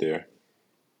talent out there,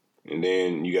 and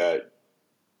then you got,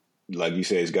 like you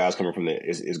said, it's guys coming from the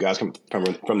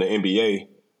NBA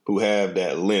who have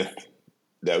that length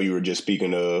that we were just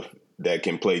speaking of that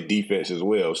can play defense as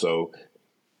well. So,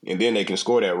 and then they can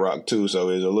score that rock too. So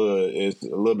it's a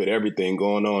little bit everything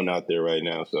going on out there right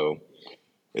now. So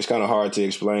it's kind of hard to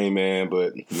explain, man.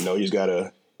 But you just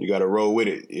gotta roll with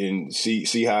it and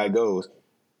see how it goes.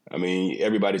 I mean,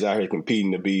 everybody's out here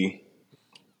competing to be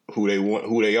who they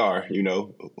are.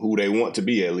 Who they want to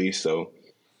be at least. So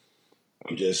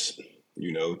I'm just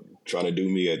trying to do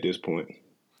me at this point.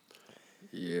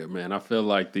 Yeah, man. I feel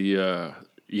like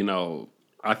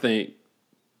I think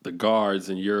the guards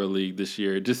in EuroLeague this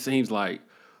year, it just seems like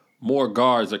more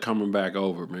guards are coming back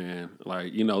over, man.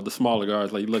 Like, the smaller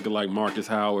guards, like you look at like Marcus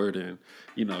Howard and,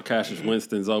 Cassius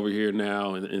Winston's over here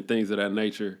now and things of that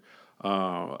nature.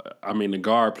 The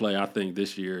guard play, I think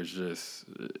this year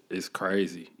is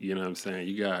crazy. You know what I'm saying?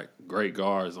 You got great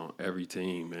guards on every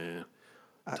team, man,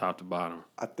 top to bottom.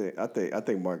 I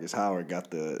think Marcus Howard got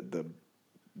the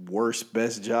worst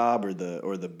best job or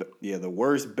the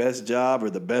worst best job or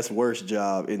the best worst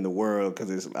job in the world,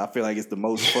 because I feel like it's the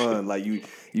most fun. Like you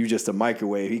just a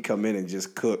microwave. He come in and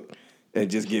just cook and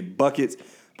just get buckets.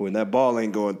 But when that ball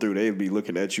ain't going through, they'd be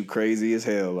looking at you crazy as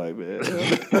hell. Like, man, bro,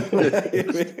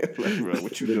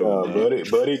 what you doing, man?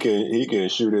 Buddy can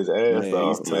shoot his ass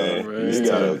off, man. Tough, He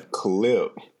got a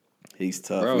clip. He's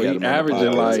tough. Bro,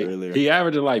 he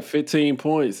averaging like 15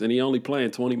 points and he only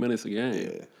playing 20 minutes a game.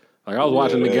 Yeah. Like I was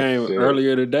watching the game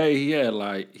earlier today. He had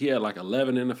like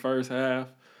 11 in the first half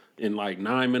in like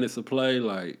 9 minutes of play.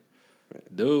 Like,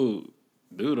 dude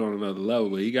on another level.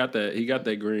 But he got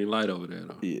that green light over there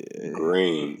though. Yeah,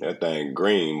 green. That thing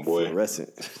green, boy. Fluorescent.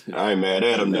 I ain't mad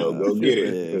at him though. Go get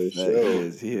it. Yeah,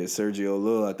 he had Sergio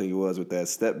Lul, I think it was, with that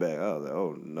step back. I was like,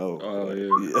 oh no. Oh yeah.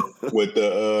 With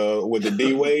the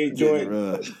D Wade joint,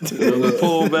 the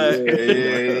pullback.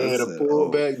 Yeah, the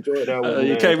pullback joint. That was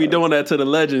you can't be doing that to the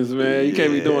legends, man. You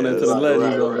can't be doing that to the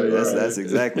legends over there. That's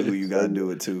exactly who you gotta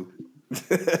do it to.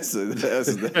 that's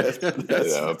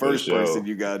the first person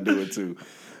you gotta do it to.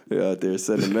 You're out there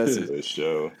sending a message. For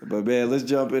sure. But man, let's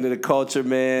jump into the culture,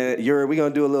 man. We're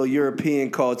gonna do a little European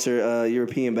culture,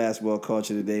 European basketball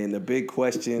culture today, and the big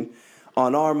question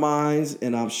on our minds,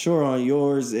 and I'm sure on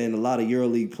yours, and a lot of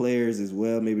EuroLeague players as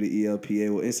well. Maybe the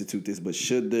ELPA will institute this, but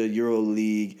should the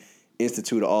EuroLeague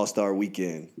institute an All-Star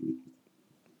weekend?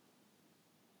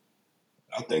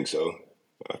 I think so.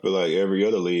 I feel like every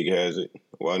other league has it.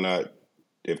 Why not?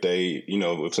 If they,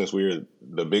 since we're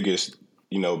the biggest,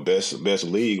 best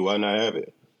league, why not have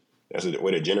it? That's a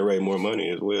way to generate more money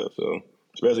as well. So,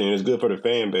 especially, and it's good for the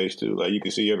fan base too. Like you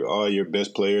can see all your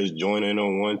best players join in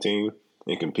on one team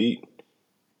and compete.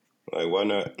 Like, why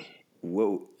not?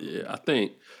 Whoa. Yeah, I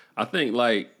think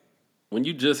like when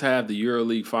you just have the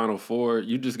EuroLeague Final Four,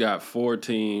 you just got 4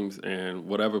 teams, and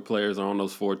whatever players are on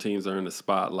those 4 teams are in the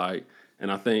spotlight.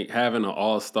 And I think having an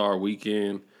All-Star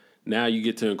weekend, now you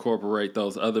get to incorporate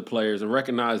those other players and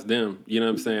recognize them. You know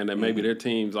what I'm saying? That maybe their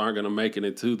teams aren't going to make it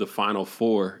into the Final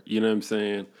Four. You know what I'm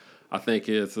saying? I think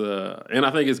it's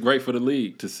great for the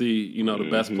league to see, the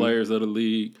best players of the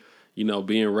league,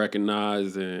 being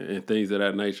recognized and things of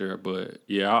that nature. But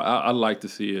yeah, I'd like to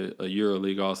see a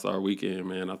EuroLeague All-Star weekend,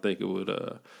 man. I think it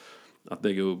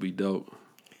would be dope.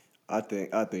 I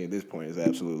think at this point it's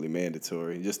absolutely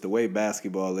mandatory. Just the way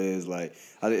basketball is, like,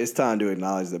 it's time to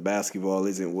acknowledge that basketball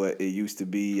isn't what it used to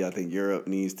be. I think Europe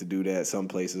needs to do that. Some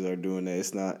places are doing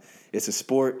that. It's a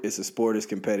sport. It's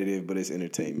competitive, but it's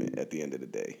entertainment at the end of the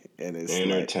day. And it's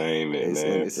entertainment,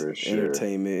 it's for sure.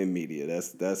 Entertainment and media.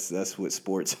 That's what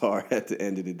sports are at the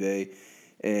end of the day.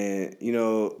 And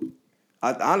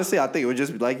I think it would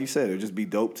just, like you said, it would just be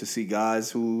dope to see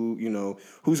guys who,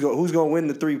 who's going to win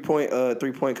the 3-point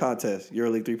contest,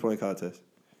 EuroLeague 3-point contest.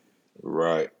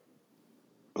 Right.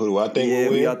 Who do I think will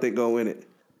win? Who y'all think going to win it?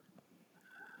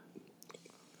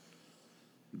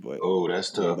 But, oh, that's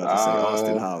tough. I'm about to say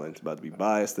Austin Hollins. About to be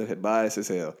biased as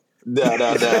hell. Nah.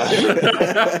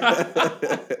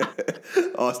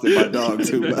 Austin, my dog,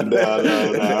 too.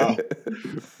 Nah.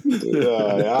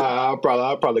 I'll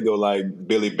probably go like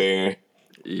Billy Barron.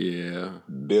 Yeah.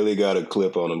 Billy got a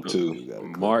clip on him, too.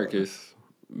 Marcus.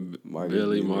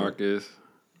 Billy Marcus.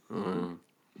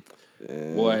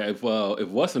 Boy, if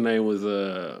what's the name was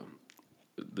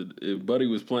if Buddy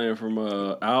was playing from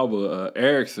Alba,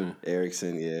 Erickson.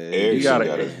 Erickson, yeah. He got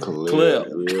a clip.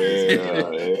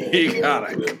 Yeah. He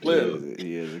got a clip.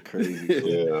 He is a crazy.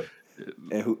 Yeah.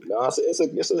 And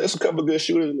it's a couple of good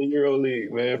shooters in the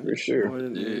EuroLeague, man, for sure.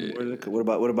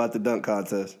 What about the dunk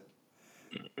contest?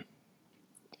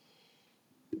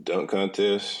 Dunk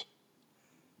contest.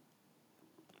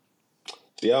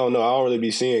 See, I don't know. I don't really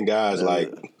be seeing guys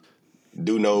like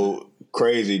do no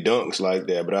crazy dunks like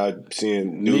that, but I've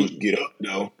seen dudes get up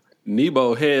though.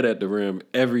 Nebo head at the rim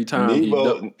every time.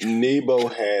 Nebo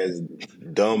has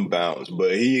dumb bounce,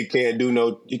 but he can't do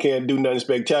nothing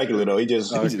spectacular though. He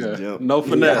just jump. No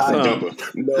finesse.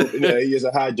 He's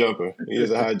a high jumper. He is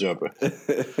a high jumper.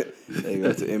 They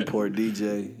got to import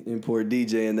DJ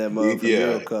in that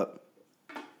motherfucking EuroCup.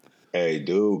 Hey,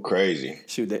 dude, crazy.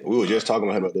 Shoot, we were just talking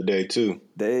about him the other day too.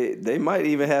 They might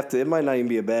even have to. It might not even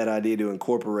be a bad idea to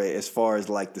incorporate as far as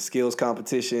like the skills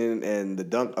competition and the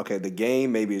dunk. Okay, the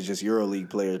game maybe it's just EuroLeague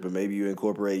players, but maybe you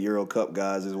incorporate EuroCup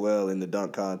guys as well in the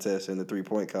dunk contest and the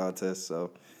 3-point contest.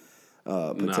 So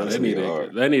Potentially.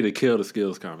 They need to kill the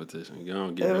skills competition. You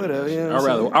don't get rid of whatever, that you shit.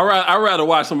 know what I'm I'd rather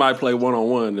watch somebody play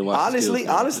one-on-one than watch the skills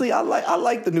Honestly, I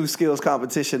like the new skills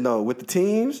competition though with the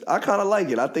teams. I kind of like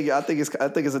it. I think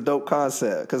it's a dope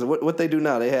concept because what they do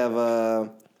now, they have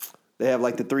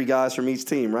like the 3 guys from each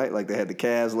team, right? Like they had the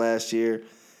Cavs last year.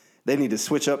 They need to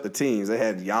switch up the teams. They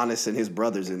had Giannis and his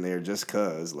brothers in there just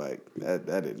cause like that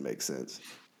didn't make sense.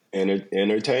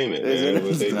 Entertainment, man.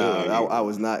 What they doing? I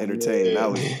was not entertained. I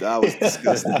was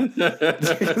disgusting.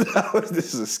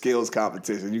 This is a skills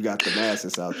competition. You got the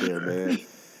Nassus out there, man.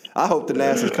 I hope the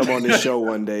Nassus come on this show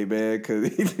one day, man.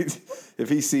 Because if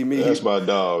he see me, that's my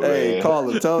dog, hey, man. call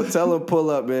him. Tell him pull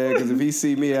up, man. Because if he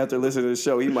see me after listening to the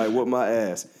show, he might whoop my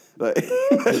ass. Like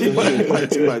he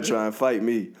might try and fight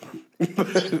me.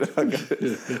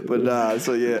 But nah.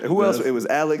 So yeah, who else? It was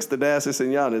Alex, the Nassus,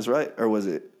 and Giannis, right? Or was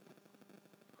it?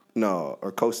 No,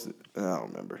 or Costa. I don't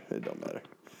remember. It don't matter.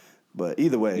 But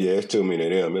either way. Yeah, it's too many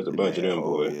of them. It's a bunch of them,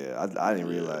 boys. Yeah, I didn't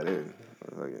realize it.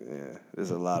 Yeah,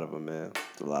 there's a lot of them, man.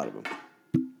 There's a lot of them.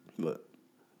 But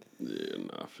yeah,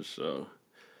 nah, for sure.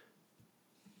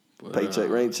 But, paycheck,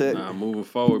 rain check. Nah, moving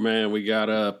forward, man, we got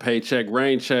a paycheck,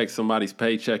 rain check. Somebody's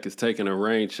paycheck is taking a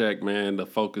rain check, man. The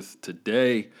focus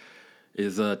today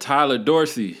is Tyler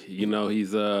Dorsey. You know,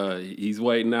 he's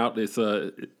waiting out. It's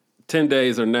 10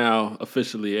 days are now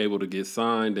officially able to get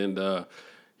signed, and I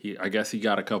guess he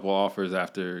got a couple offers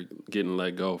after getting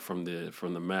let go from the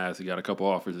Mavs. He got a couple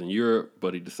offers in Europe,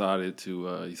 but he decided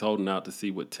to he's holding out to see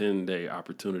what 10-day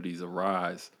opportunities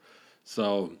arise.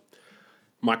 So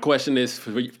my question is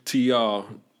to y'all,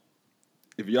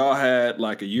 if y'all had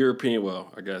like a European,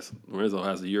 well, I guess Lorenzo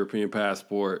has a European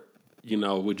passport, you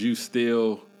know, would you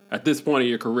still, at this point in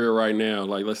your career right now,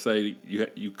 like let's say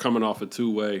you coming off a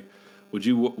 2-way, would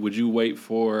you wait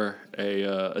for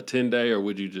a 10-day, or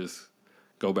would you just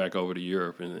go back over to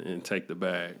Europe and take the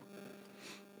bag?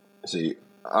 See,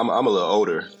 I'm a little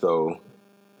older, so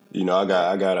you know I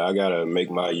gotta make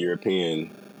my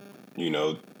European, you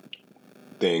know,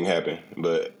 thing happen.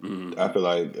 But I feel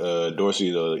like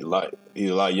Dorsey's he's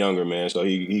a lot younger, man, so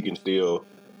he can still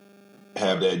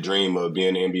have that dream of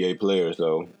being an NBA player.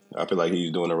 So I feel like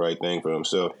he's doing the right thing for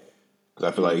himself.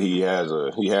 Because I feel like he has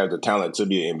the talent to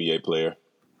be an NBA player,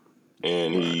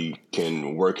 and he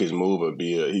can work his move or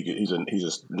he's a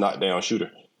knockdown shooter.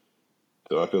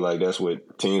 So I feel like that's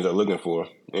what teams are looking for,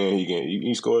 and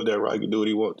he scores that right. He can do what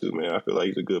he wants to, man. I feel like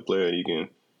he's a good player. He can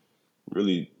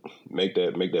really make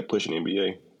that push in the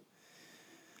NBA.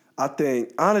 I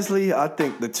think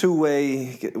the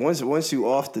 2-way, once you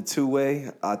off the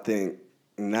 2-way, I think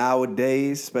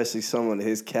nowadays, especially someone of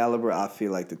his caliber, I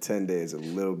feel like the 10-day is a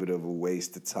little bit of a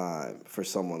waste of time for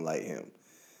someone like him.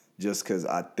 Just because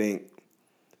I think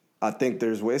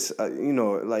there's ways, you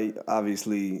know, like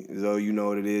obviously, though you know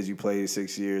what it is. You played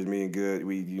 6 years, me and Good.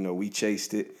 We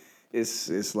chased it.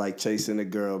 It's like chasing a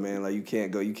girl, man. Like you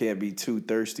can't be too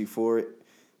thirsty for it.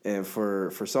 And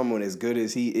for someone as good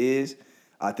as he is,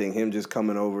 I think him just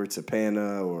coming over to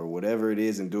Pana or whatever it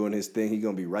is and doing his thing, he's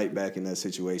going to be right back in that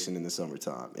situation in the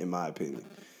summertime, in my opinion.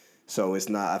 So it's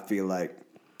not, I feel like,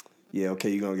 yeah,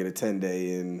 okay, you're going to get a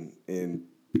 10-day in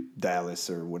Dallas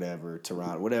or whatever,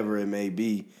 Toronto, whatever it may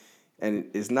be. And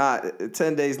it's not,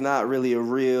 10 days not really a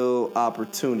real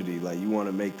opportunity. Like, you want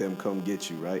to make them come get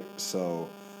you, right? So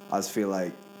I just feel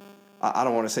like, I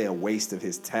don't want to say a waste of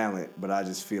his talent, but I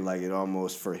just feel like it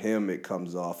almost, for him, it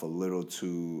comes off a little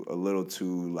too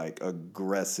like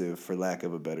aggressive, for lack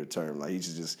of a better term. Like he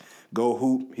should just go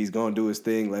hoop. He's gonna do his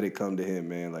thing. Let it come to him,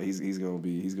 man. Like he's gonna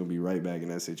be right back in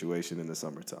that situation in the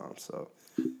summertime. So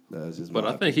that's just. But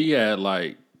I think he had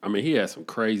he had some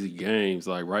crazy games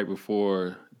like right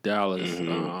before Dallas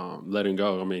let him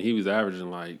go. I mean, he was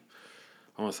averaging like,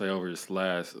 I want to say over his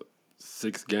last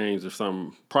 6 games or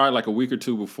something, probably like a week or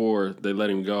two before they let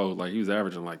him go, like he was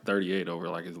averaging like 38 over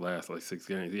like his last like 6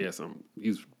 games. He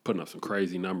was putting up some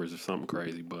crazy numbers or something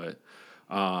crazy, but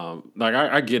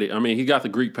I get it. I mean, he got the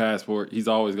Greek passport. He's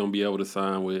always gonna be able to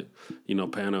sign with, you know,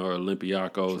 Pana or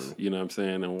Olympiacos. True. You know what I'm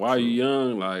saying? And while you're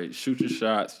young, like shoot your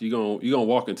shots. You're gonna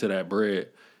walk into that bread.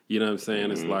 You know what I'm saying?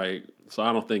 Mm-hmm. It's like, so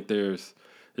I don't think there's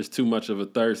too much of a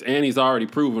thirst. And he's already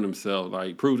proven himself.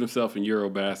 Like, proved himself in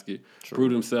Eurobasket,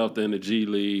 proved himself in the G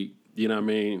League. You know what I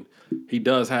mean? He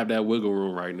does have that wiggle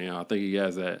room right now. I think he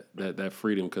has that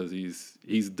freedom because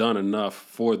he's done enough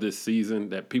for this season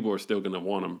that people are still going to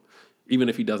want him, even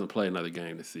if he doesn't play another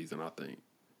game this season, I think.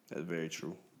 That's very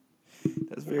true.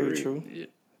 That's very true. Yeah.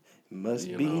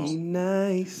 Must be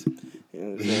nice.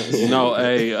 You know,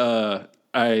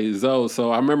 hey, Zoe,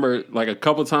 so I remember like a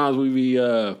couple times when we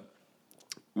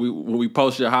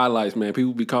post your highlights, man,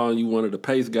 people be calling you one of the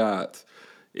pace gods.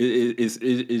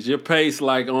 is your pace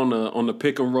like on the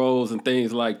pick and rolls and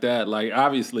things like that? Like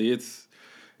obviously it's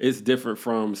different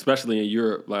from, especially in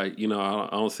Europe. Like I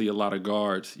don't see a lot of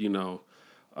guards.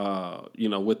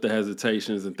 With the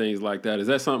hesitations and things like that. Is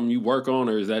that something you work on,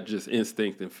 or is that just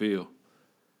instinct and feel?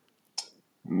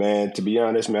 Man, to be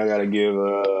honest, man, I gotta give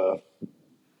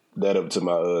that up to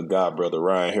my god brother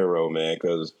Ryan Hero, man,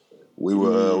 because we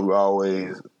were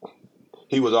always.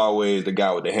 He was always the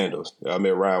guy with the handles. I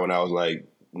met Ryan when I was like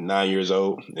 9 years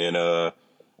old, and I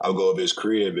would go up his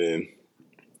crib, and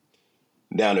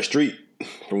down the street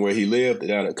from where he lived,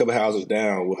 down a couple houses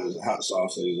down, was Hot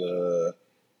Sauce's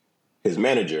his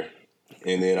manager,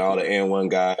 and then all the N1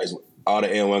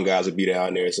 guys would be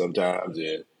down there sometimes,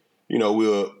 and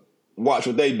we'll watch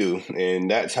what they do,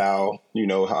 and that's how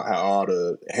how all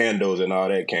the handles and all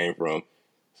that came from.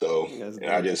 So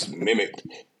I just mimicked.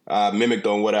 I mimicked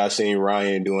on what I seen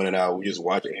Ryan doing, and I would just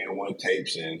watch N1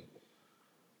 tapes, and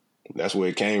that's where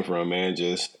it came from, man.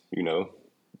 Just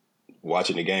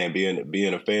watching the game,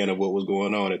 being a fan of what was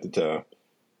going on at the time.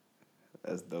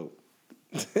 That's dope.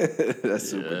 That's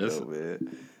super dope,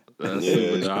 man. That's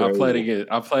super dope.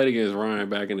 I played against Ryan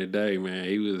back in the day, man.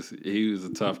 He was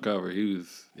a tough cover. He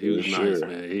was nice,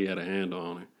 man. He had a handle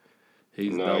on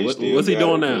it. What's he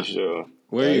doing now? Sure.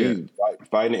 Where he's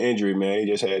fighting an injury, man. He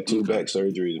just had 2 back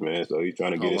surgeries, man. So he's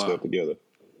trying to get his stuff together.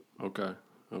 Okay.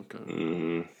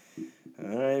 Mm-hmm.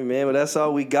 All right, man. Well, that's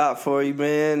all we got for you,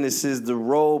 man. This is the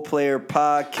Role Player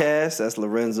Podcast. That's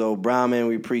Lorenzo Brown, man.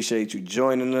 We appreciate you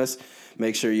joining us.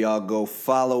 Make sure y'all go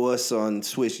follow us on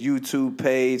Switch YouTube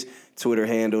page, Twitter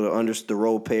handle the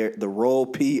Role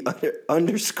P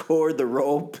underscore the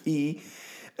Role P.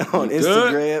 On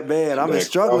Instagram, man, I've been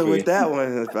struggling with that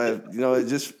one.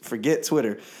 Just forget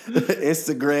Twitter.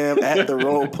 Instagram at the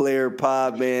Role Player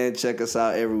Pod, man. Check us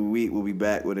out every week. We'll be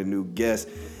back with a new guest,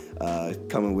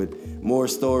 coming with more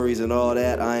stories and all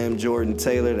that. I am Jordan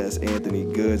Taylor. That's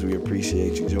Anthony Goods. We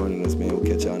appreciate you joining us, man. We'll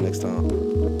catch y'all next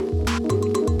time.